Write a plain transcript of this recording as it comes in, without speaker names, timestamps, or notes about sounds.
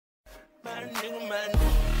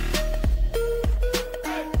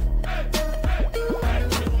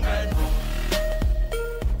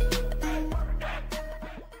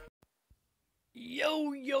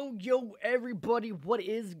Yo, everybody, what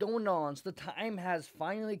is going on? So the time has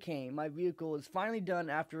finally came. My vehicle is finally done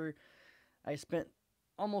after I spent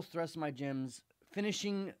almost the rest of my gyms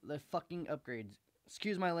finishing the fucking upgrades.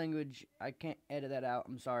 Excuse my language. I can't edit that out.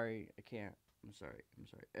 I'm sorry. I can't. I'm sorry.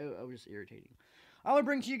 It was just irritating. I want to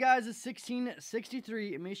bring to you guys a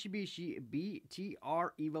 1663 Mitsubishi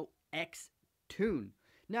BTR Evo X tune.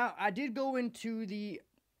 Now, I did go into the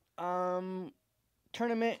tournament,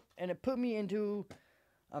 and it put me into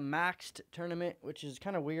a maxed tournament, which is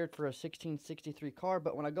kind of weird for a 1663 car,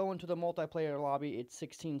 but when I go into the multiplayer lobby, it's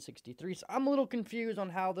 1663, so I'm a little confused on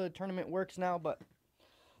how the tournament works now, but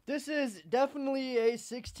this is definitely a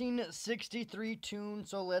 1663 tune,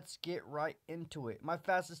 so let's get right into it. My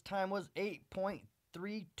fastest time was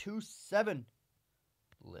 8.327.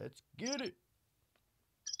 Let's get it.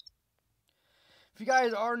 If you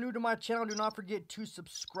guys are new to my channel, do not forget to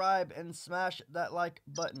subscribe and smash that like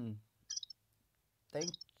button.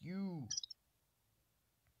 Thank you.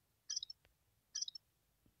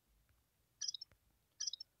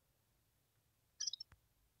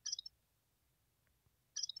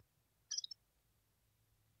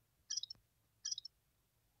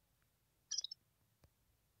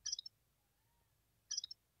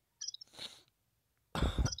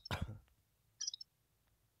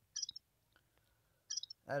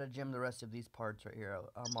 I had to gym the rest of these parts right here.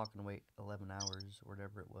 I'm not going to wait 11 hours or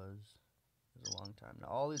whatever it was. It was a long time. Now,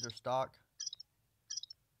 all these are stock.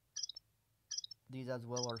 These as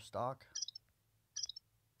well are stock.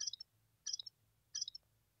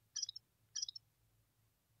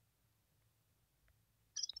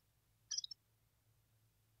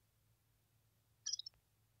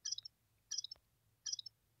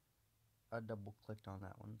 I double clicked on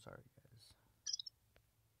that one. Sorry, guys.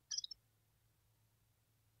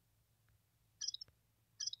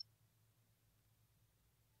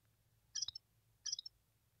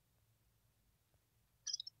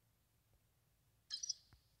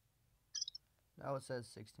 Now it says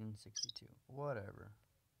 1662. Whatever.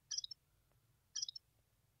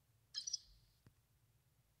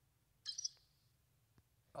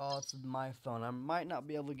 Oh, it's my phone. I might not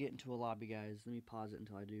be able to get into a lobby, guys. Let me pause it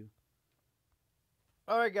until I do.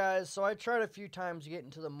 Alright, guys. So I tried a few times to get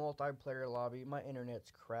into the multiplayer lobby. My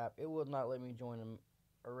internet's crap. It would not let me join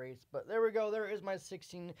a race. But there we go. There is my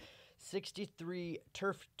 1663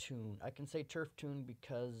 turf tune. I can say turf tune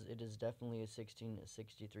because it is definitely a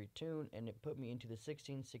 1663 tune, and it put me into the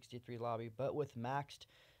 1663 lobby, but with maxed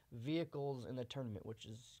vehicles in the tournament, which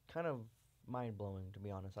is kind of mind-blowing, to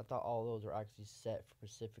be honest. I thought all those were actually set for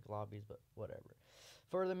specific lobbies, but whatever.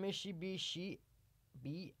 For the Mitsubishi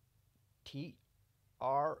BTR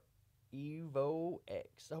Evo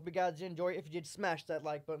X. I hope you guys enjoy. If you did, smash that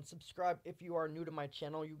like button. Subscribe if you are new to my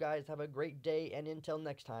channel. You guys have a great day, and until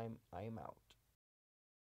next time, I am out.